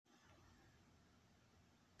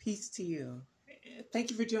Peace to you. Thank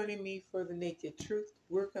you for joining me for the Naked Truth.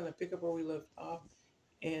 We're going to pick up where we left off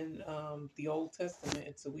in the Old Testament.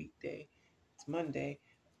 It's a weekday, it's Monday,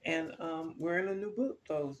 and we're in a new book,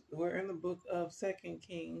 though. We're in the book of Second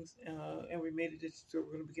Kings, and we made it. So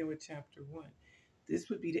we're going to begin with chapter 1. This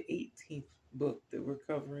would be the 18th book that we're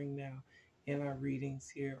covering now in our readings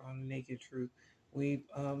here on the Naked Truth. We've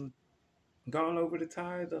gone over the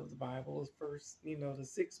tithe of the Bible, first, the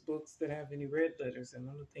six books that have any red letters and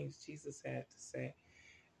all the things Jesus had to say.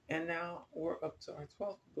 And now we're up to our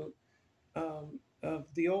 12th book of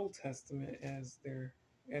the Old Testament, as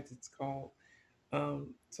it's called.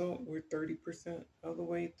 So we're 30% of the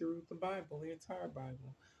way through the Bible, the entire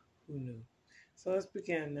Bible. Who knew? So let's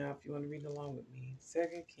begin now, if you want to read along with me.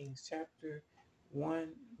 2 Kings chapter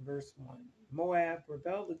 1, verse 1. Moab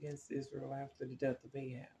rebelled against Israel after the death of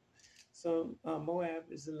Ahab. So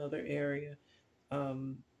Moab is another area,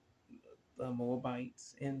 um, the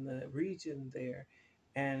Moabites in the region there.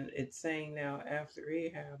 And it's saying now after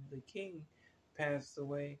Ahab, the king, passed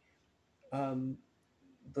away, um,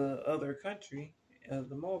 the other country,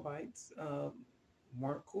 the Moabites,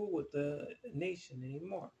 weren't cool with the nation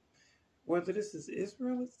anymore. Whether this is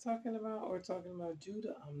Israel it's talking about or talking about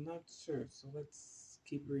Judah, I'm not sure. So let's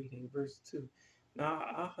keep reading. Verse 2. Now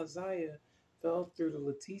Ahaziah fell through the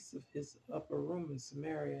lattice of his upper room in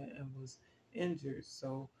Samaria and was injured.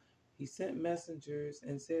 So he sent messengers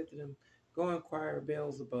and said to them, Go inquire of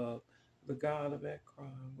Beelzebub, the god of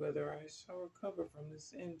Ekron, whether I shall recover from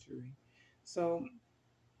this injury. So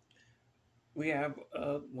we have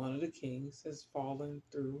one of the kings has fallen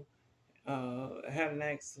through, had an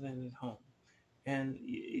accident at home. And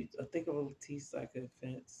I think of a lattice like a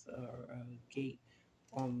fence or a gate,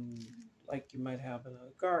 like you might have in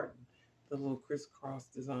a garden, the little crisscross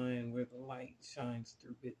design where the light shines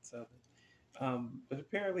through bits of it. But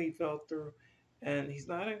apparently he fell through, and he's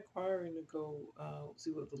not inquiring to go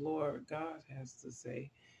see what the Lord God has to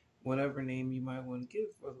say, whatever name you might want to give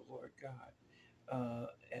for the Lord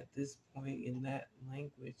God. At this point in that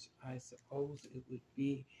language, I suppose it would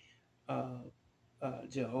be uh,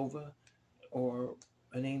 Jehovah, or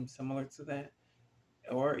a name similar to that,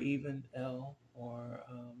 or even El, or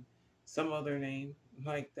some other name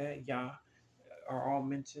like that, Yah, are all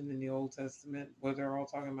mentioned in the Old Testament. Whether they're all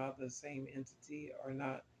talking about the same entity or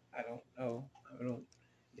not, I don't know. I don't,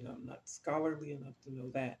 I'm not scholarly enough to know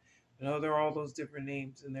that. I know there are all those different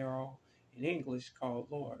names, and they're all in English called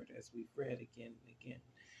Lord, as we've read again and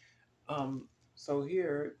again. So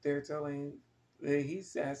here they're telling that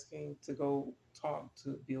he's asking to go talk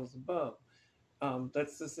to Beelzebub.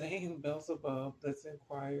 That's the same Beelzebub that's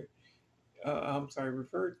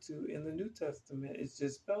referred to in the New Testament. It's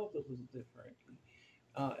just spelled a little differently.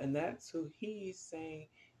 And that's who he's saying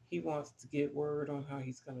he wants to get word on how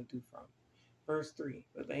he's going to do from. Verse 3,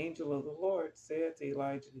 But the angel of the Lord said to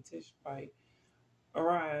Elijah the Tishbite,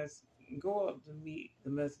 Arise, go up to meet the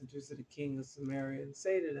messengers of the king of Samaria and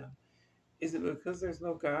say to them, Is it because there's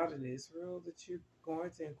no God in Israel that you're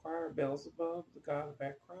going to inquire of Beelzebub, the god of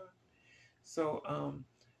Ekron? So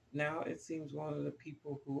now it seems one of the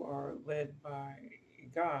people who are led by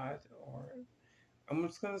God, or I'm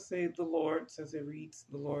just going to say the Lord, since it reads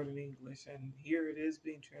the Lord in English, and here it is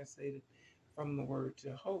being translated from the word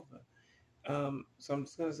Jehovah. So I'm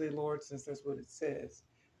just going to say Lord, since that's what it says.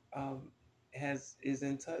 Is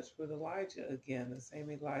in touch with Elijah again, the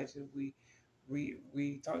same Elijah we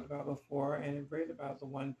talked about before, and read about, the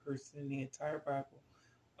one person in the entire Bible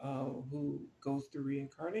who goes through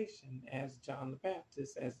reincarnation as John the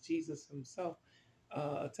Baptist, as Jesus himself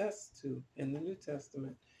attests to in the New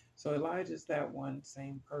Testament. So Elijah's that one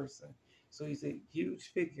same person. So he's a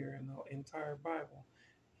huge figure in the entire Bible.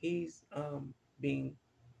 He's being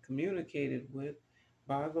communicated with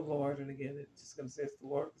by the Lord, and again, it's just going to say it's the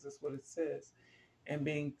Lord because that's what it says, and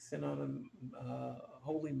being sent on a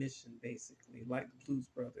holy mission, basically, like the Blues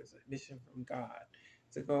Brothers, a mission from God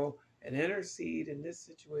to go and intercede in this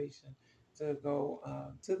situation, to go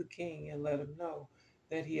to the king and let him know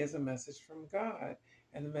that he has a message from God.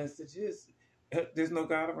 And the message is, there's no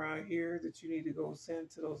God around here that you need to go send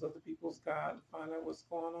to those other people's God to find out what's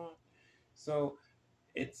going on. So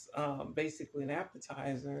it's basically an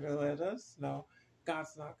appetizer to let us know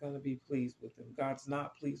God's not going to be pleased with him. God's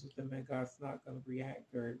not pleased with him, and God's not going to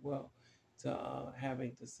react very well to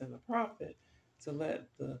having to send a prophet to let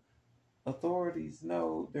the authorities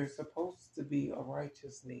know they're supposed to be a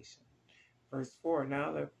righteous nation. Verse 4,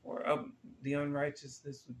 now therefore, the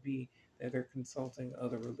unrighteousness would be that they're consulting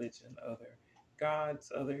other religion, other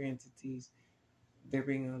gods, other entities. They're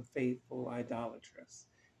being unfaithful, idolatrous.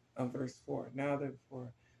 Verse 4, now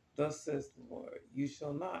therefore, thus says the Lord, you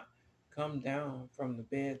shall not come down from the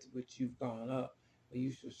bed to which you've gone up, or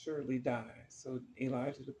you shall surely die. So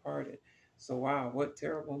Elijah departed. So wow, what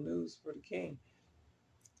terrible news for the king.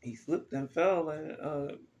 He slipped and fell, and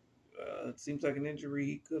it seems like an injury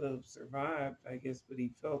he could have survived, I guess, but he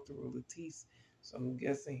fell through a lattice. So I'm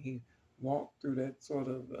guessing he walked through that sort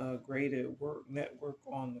of graded work network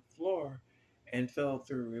on the floor and fell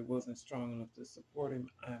through. It wasn't strong enough to support him,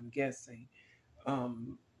 I'm guessing.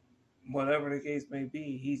 Um, Whatever the case may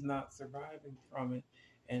be, he's not surviving from it,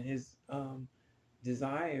 and his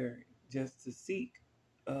desire just to seek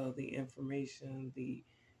the information, the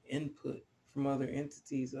input from other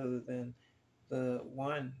entities other than the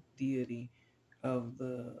one deity of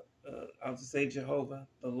the, I'll just say Jehovah,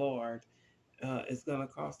 the Lord, is going to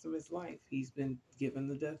cost him his life. He's been given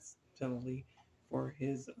the death penalty for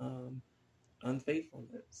his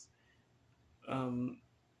unfaithfulness. Um,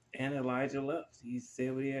 and Elijah left. He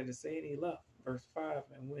said what he had to say and he left. Verse 5.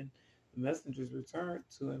 And when the messengers returned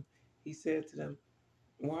to him, he said to them,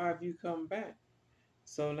 "Why have you come back?"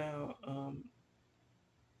 So now,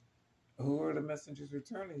 who are the messengers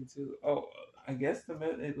returning to? Oh, I guess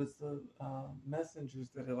it was the messengers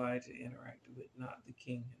that Elijah interacted with, not the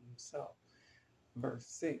king himself. Verse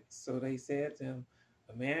 6. So they said to him,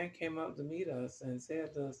 "A man came up to meet us and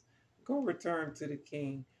said to us, 'Go return to the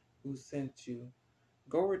king who sent you.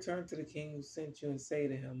 Go return to the king who sent you and say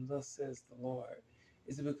to him, Thus says the Lord.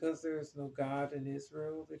 Is it because there is no God in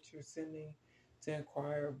Israel that you're sending to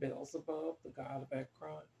inquire of Beelzebub, the god of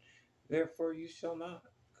Ekron? Therefore you shall not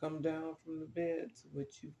come down from the bed to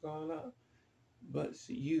which you've gone up, but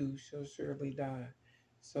you shall surely die.'"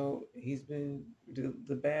 So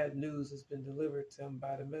the bad news has been delivered to him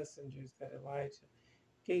by the messengers that Elijah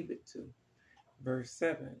gave it to. Verse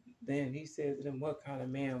 7. Then he said to them, "What kind of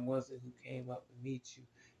man was it who came up to meet you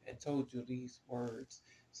and told you these words?"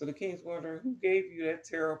 So the king's wondering, who gave you that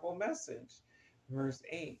terrible message? Verse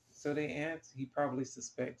 8. So they answered, he probably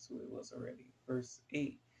suspects who it was already. Verse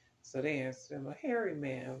 8. So they answered him, "A hairy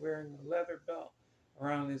man wearing a leather belt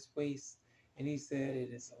around his waist." And he said, "It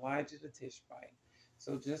is Elijah the Tishbite."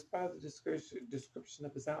 So just by the description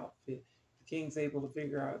of his outfit, the king's able to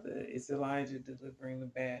figure out that it's Elijah delivering the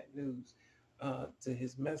bad news to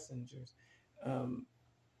his messengers. Um,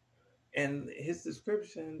 and his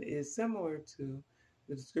description is similar to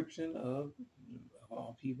the description of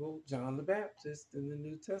all people, John the Baptist in the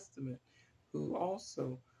New Testament, who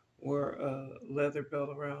also wore a leather belt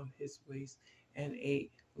around his waist and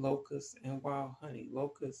ate locusts and wild honey.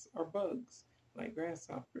 Locusts are bugs like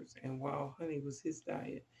grasshoppers, and wild honey was his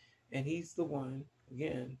diet. And he's the one,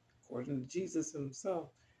 again, according to Jesus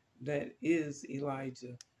himself, that is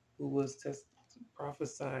Elijah, who was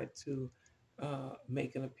prophesied to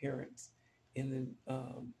make an appearance in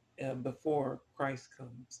the before Christ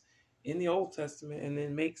comes in the Old Testament, and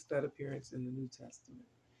then makes that appearance in the New Testament.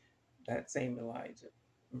 That same Elijah,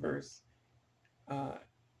 verse, uh,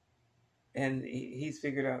 and he's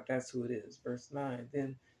figured out that's who it is. Verse 9.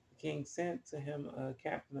 Then the king sent to him a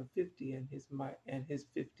captain of 50 and his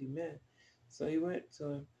 50 men. So he went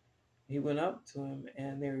to him. He went up to him,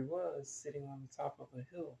 and there he was, sitting on the top of a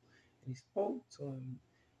hill. And he spoke to him,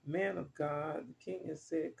 "Man of God, the king has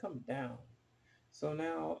said, 'Come down.'" So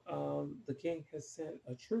now the king has sent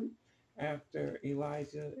a troop after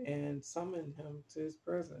Elijah and summoned him to his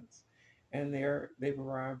presence. And they've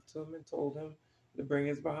arrived to him and told him to bring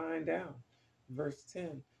his behind down. Verse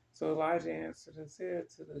 10. So Elijah answered and said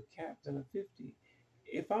to the captain of 50,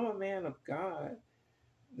 "If I'm a man of God,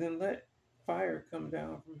 then let fire come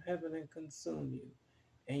down from heaven and consume you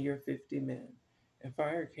and your 50 men." And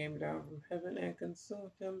fire came down from heaven and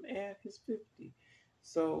consumed him and his 50.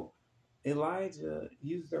 So Elijah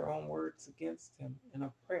used their own words against him in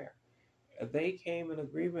a prayer. They came in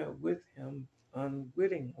agreement with him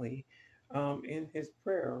unwittingly in his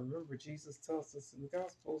prayer. Remember, Jesus tells us in the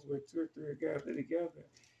Gospels, where two or three are gathered together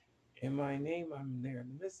in my name, I'm there in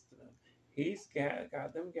the midst of them. He's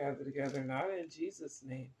got them gathered together, not in Jesus'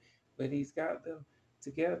 name, but he's got them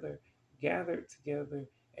together, gathered together,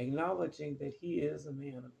 acknowledging that he is a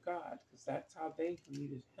man of God, because that's how they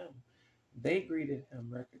greeted him. They greeted him,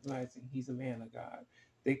 recognizing he's a man of God.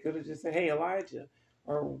 They could have just said, "Hey, Elijah,"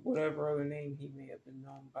 or whatever other name he may have been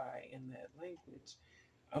known by in that language.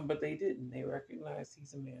 But they didn't. They recognized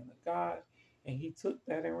he's a man of God. And he took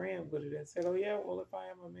that and ran with it and said, "Oh, yeah, well, if I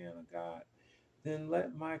am a man of God, then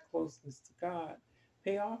let my closeness to God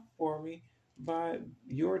pay off for me by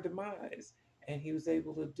your demise." And he was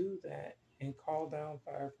able to do that and call down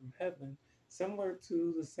fire from heaven, similar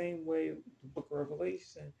to the same way the book of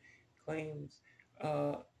Revelation claims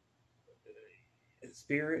uh,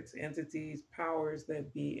 spirits, entities, powers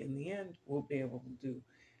that be in the end will be able to do.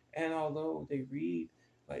 And although they read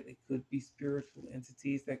like they could be spiritual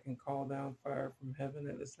entities that can call down fire from heaven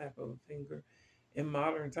at the snap of a finger, in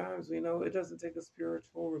modern times, we know it doesn't take a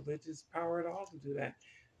spiritual, religious power at all to do that.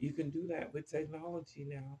 You can do that with technology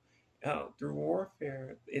now. Through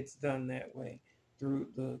warfare, it's done that way. Through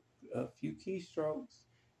the a few keystrokes,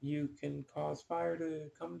 you can cause fire to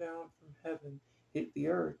come down from heaven, hit the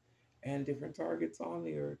earth, and different targets on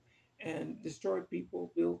the earth, and destroy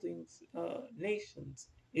people, buildings, nations.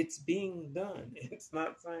 It's being done. It's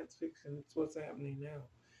not science fiction. It's what's happening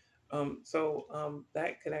now.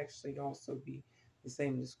 That could actually also be the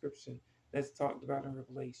same description that's talked about in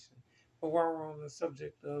Revelation. But while we're on the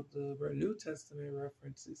subject of the New Testament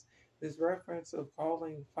references, this reference of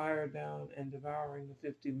calling fire down and devouring the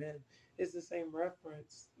 50 men is the same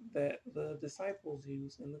reference that the disciples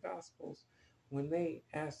use in the Gospels when they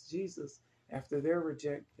asked Jesus after they're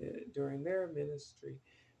rejected during their ministry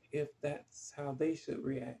if that's how they should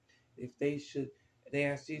react, if they should they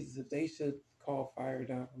asked Jesus if they should call fire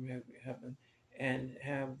down from heaven and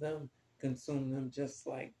have them consume them just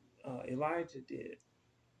like Elijah did.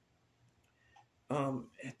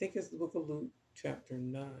 I think it's the book of Luke, chapter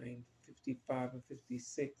 9, 55 and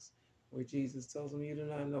 56, where Jesus tells them, "You do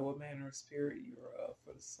not know what manner of spirit you are of,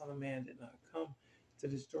 for the Son of Man did not come to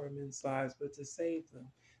destroy men's lives, but to save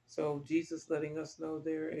them." So Jesus letting us know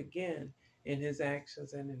there again in his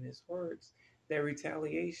actions and in his words that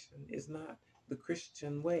retaliation is not the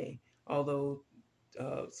Christian way. Although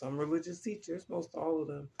some religious teachers, most all of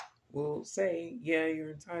them, will say, yeah,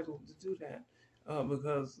 you're entitled to do that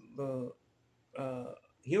because the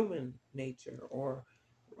human nature or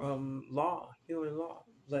human law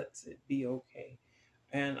lets it be okay.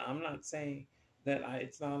 And I'm not saying that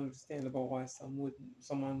it's not understandable why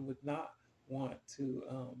someone would not want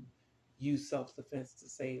to use self-defense to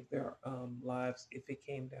save their lives if it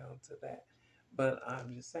came down to that. But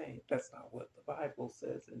I'm just saying that's not what the Bible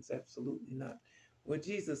says, and it's absolutely not what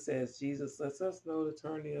Jesus says. Jesus lets us know to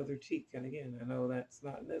turn the other cheek. And again, I know that's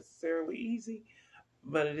not necessarily easy,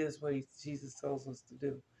 but it is what Jesus tells us to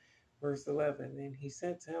do. Verse 11, and he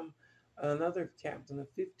sent him another captain of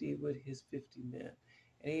 50 with his 50 men.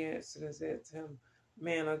 And he answered and said to him,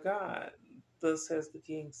 "Man of God, thus has the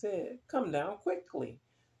king said, come down quickly."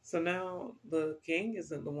 So now the king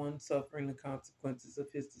isn't the one suffering the consequences of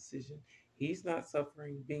his decision. He's not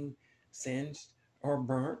suffering being singed or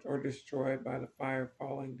burnt or destroyed by the fire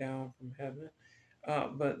falling down from heaven.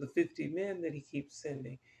 But the 50 men that he keeps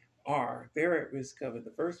sending they're at risk of it.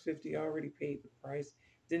 The first 50 already paid the price,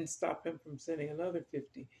 didn't stop him from sending another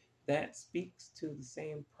 50. That speaks to the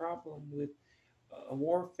same problem with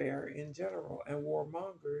warfare in general and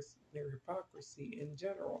warmongers, their hypocrisy in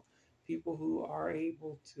general. People who are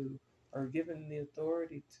given the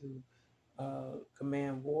authority to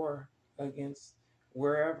command war against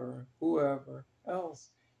whoever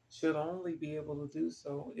else, should only be able to do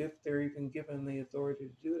so if they're even given the authority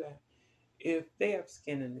to do that if they have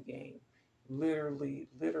skin in the game, literally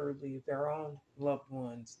their own loved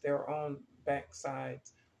ones, their own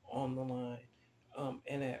backsides on the line,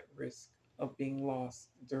 and at risk of being lost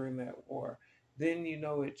during that war, then you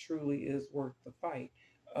know it truly is worth the fight.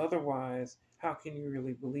 Otherwise, how can you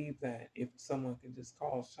really believe that if someone can just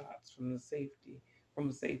call shots from a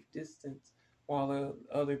safe distance, while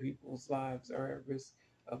other people's lives are at risk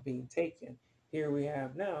of being taken? Here we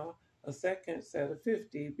have now a second set of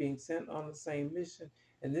 50 being sent on the same mission,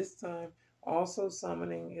 and this time also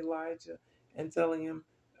summoning Elijah and telling him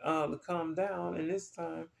to come down, and this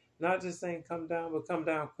time not just saying come down, but come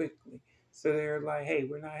down quickly. So they're like, hey,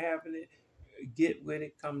 we're not having it. Get with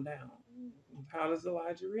it, come down. How does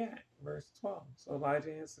Elijah react? Verse 12. So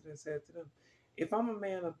Elijah answered and said to them, if I'm a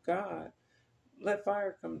man of God, let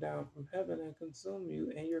fire come down from heaven and consume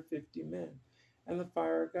you and your 50 men. And the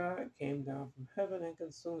fire of God came down from heaven and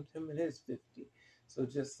consumed him and his 50. So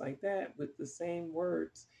just like that, with the same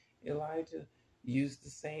words, Elijah used the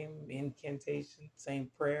same incantation, same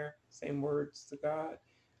prayer, same words to God,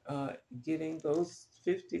 getting those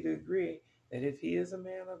 50 to agree that if he is a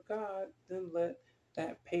man of God, then let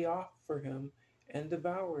that pay off for him and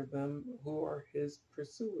devour them who are his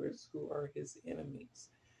pursuers, who are his enemies.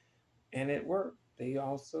 And it worked. They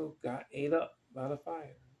also got ate up by the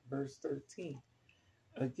fire. Verse 13.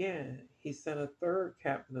 Again, he sent a third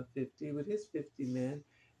captain of 50 with his 50 men,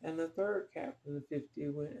 and the third captain of 50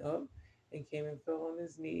 went up and came and fell on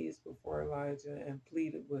his knees before Elijah and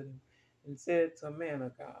pleaded with him and said to a man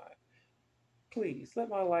of God, please let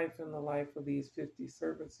my life and the life of these 50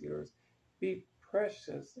 servants of yours be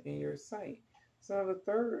precious in your sight. So the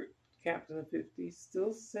third captain of 50,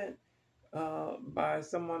 still sent by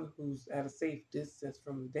someone who's at a safe distance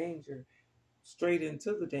from the danger, straight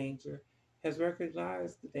into the danger, has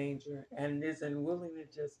recognized the danger and isn't willing to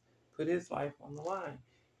just put his life on the line.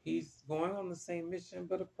 He's going on the same mission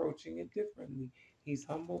but approaching it differently. He's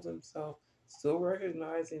humbled himself, still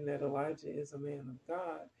recognizing that Elijah is a man of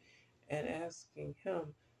God and asking him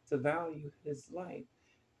to value his life.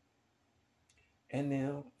 And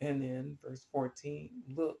then verse 14,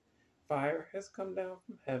 look, fire has come down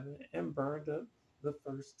from heaven and burned up the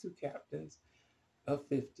first two captains of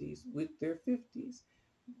 50s with their 50s.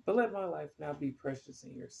 But let my life now be precious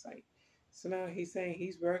in your sight. So now he's saying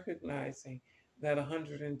he's recognizing that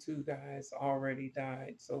 102 guys already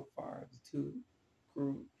died so far. The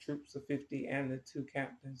two troops of 50 and the two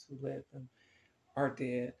captains who led them are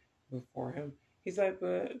dead before him. He's like,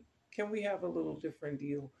 but can we have a little different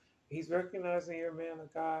deal? He's recognizing you're a man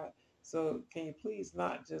of God. So can you please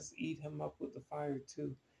not just eat him up with the fire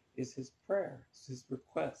too? Is his prayer, it's his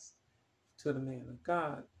request to the man of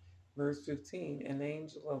God. Verse 15, an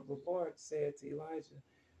angel of the Lord said to Elijah,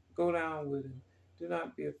 go down with him. Do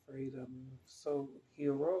not be afraid of him. So he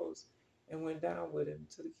arose and went down with him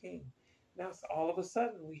to the king. Now, so all of a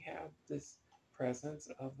sudden, we have this presence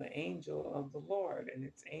of the angel of the Lord, and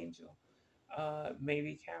it's angel may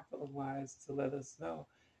be capitalized to let us know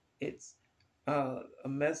it's a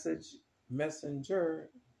messenger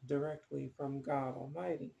directly from God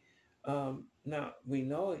Almighty. Now we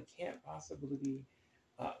know it can't possibly be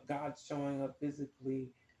God showing up physically,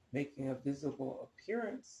 making a visible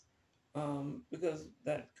appearance, because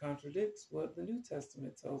that contradicts what the New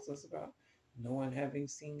Testament tells us about no one having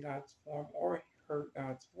seen God's form or heard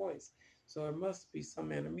God's voice. So there must be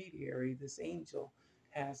some intermediary. This angel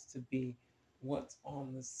has to be what's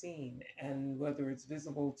on the scene, and whether it's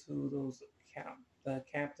visible to those the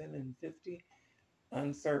captain and 50,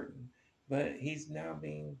 uncertain. But he's now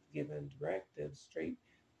being given directives straight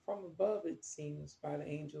from above, it seems, by the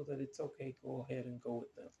angel that it's okay, go ahead and go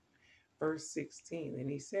with them. Verse 16, and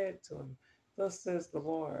he said to him, thus says the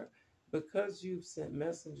Lord, because you've sent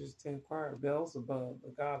messengers to inquire of Beelzebub,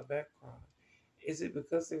 the god of Ekron, is it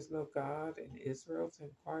because there's no God in Israel to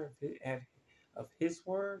inquire of his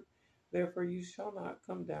word? Therefore you shall not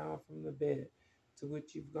come down from the bed to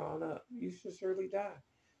which you've gone up. You shall surely die.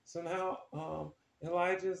 So now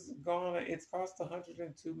Elijah's gone. It's cost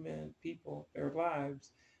 102 people their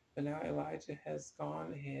lives, but now Elijah has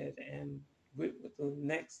gone ahead and with the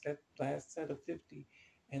last set of 50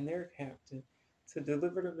 and their captain to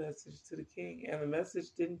deliver the message to the king. And the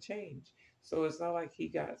message didn't change. So it's not like he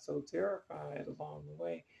got so terrified along the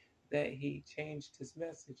way that he changed his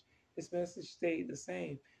message. His message stayed the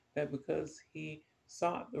same, that because he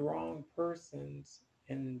sought the wrong persons,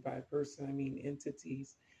 and by person I mean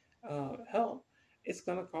entities, help, it's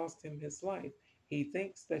going to cost him his life. He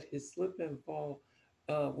thinks that his slip and fall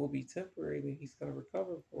will be temporary and he's going to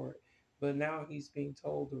recover for it. But now he's being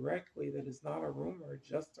told directly that it's not a rumor,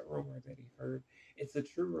 just a rumor that he heard. It's a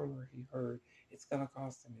true rumor he heard. It's going to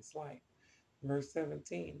cost him his life. Verse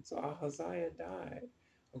 17, so Ahaziah died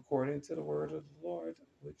according to the word of the Lord,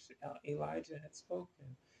 which Elijah had spoken.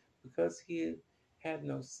 Because he had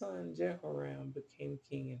no son, Jehoram became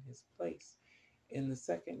king in his place. In the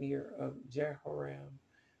second year of Jehoram,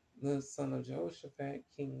 the son of Jehoshaphat,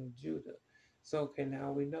 king of Judah. So, okay,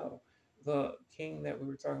 now we know the king that we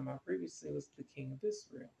were talking about previously was the king of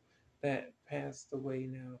Israel that passed away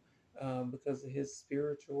now because of his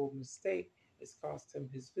spiritual mistake. It's cost him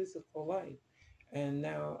his physical life. And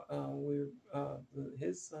now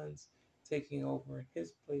his sons taking over in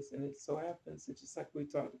his place. And it so happens that just like we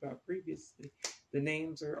talked about previously, the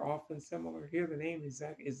names are often similar. Here, the name is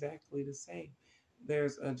exactly the same.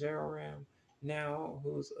 There's a Jehoram now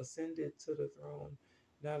who's ascended to the throne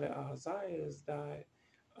now that Ahaziah has died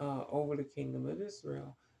over the kingdom of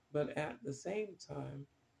Israel. But at the same time,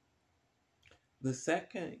 the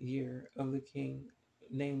second year of the king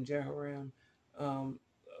named Jehoram um,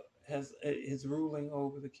 is ruling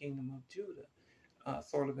over the kingdom of Judah,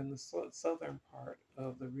 sort of in the southern part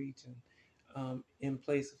of the region, in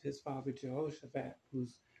place of his father Jehoshaphat,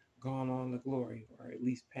 who's gone on to glory, or at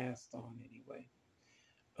least passed on anyway.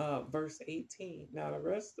 Verse 18, now the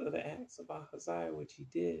rest of the acts of Ahaziah which he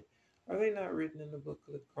did, are they not written in the book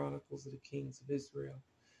of the Chronicles of the Kings of Israel?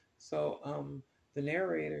 So the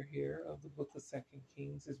narrator here of the book of Second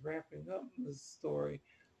Kings is wrapping up the story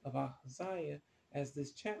of Ahaziah as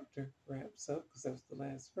this chapter wraps up, because that's the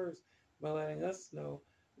last verse, by letting us know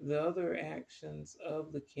the other actions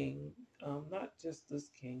of the king, not just this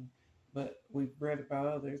king, but we've read about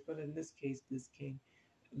others, but in this case, this king.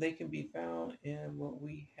 They can be found in what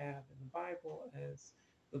we have in the Bible as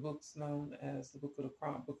the books known as the book of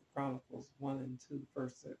Chronicles 1 and 2,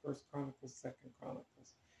 First Chronicles, Second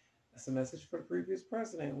Chronicles. That's a message for the previous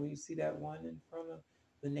president. When you see that one in front of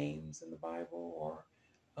the names in the Bible or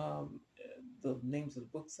the names of the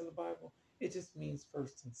books in the Bible, it just means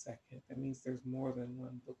first and second. That means there's more than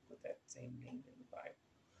one book with that same name in the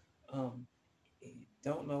Bible.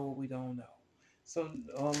 Don't know what we don't know. So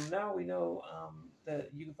now we know that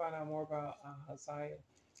you can find out more about Uzziah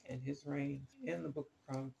and his reign in the book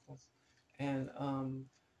of Chronicles. And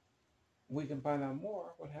we can find out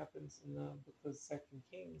more what happens in the book of Second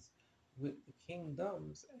Kings with the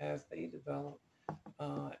kingdoms as they develop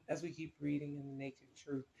as we keep reading in the Naked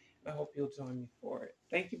Truth. And I hope you'll join me for it.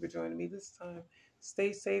 Thank you for joining me this time.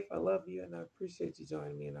 Stay safe. I love you and I appreciate you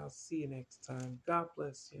joining me. And I'll see you next time. God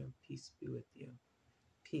bless you and peace be with you.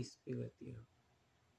 Peace be with you.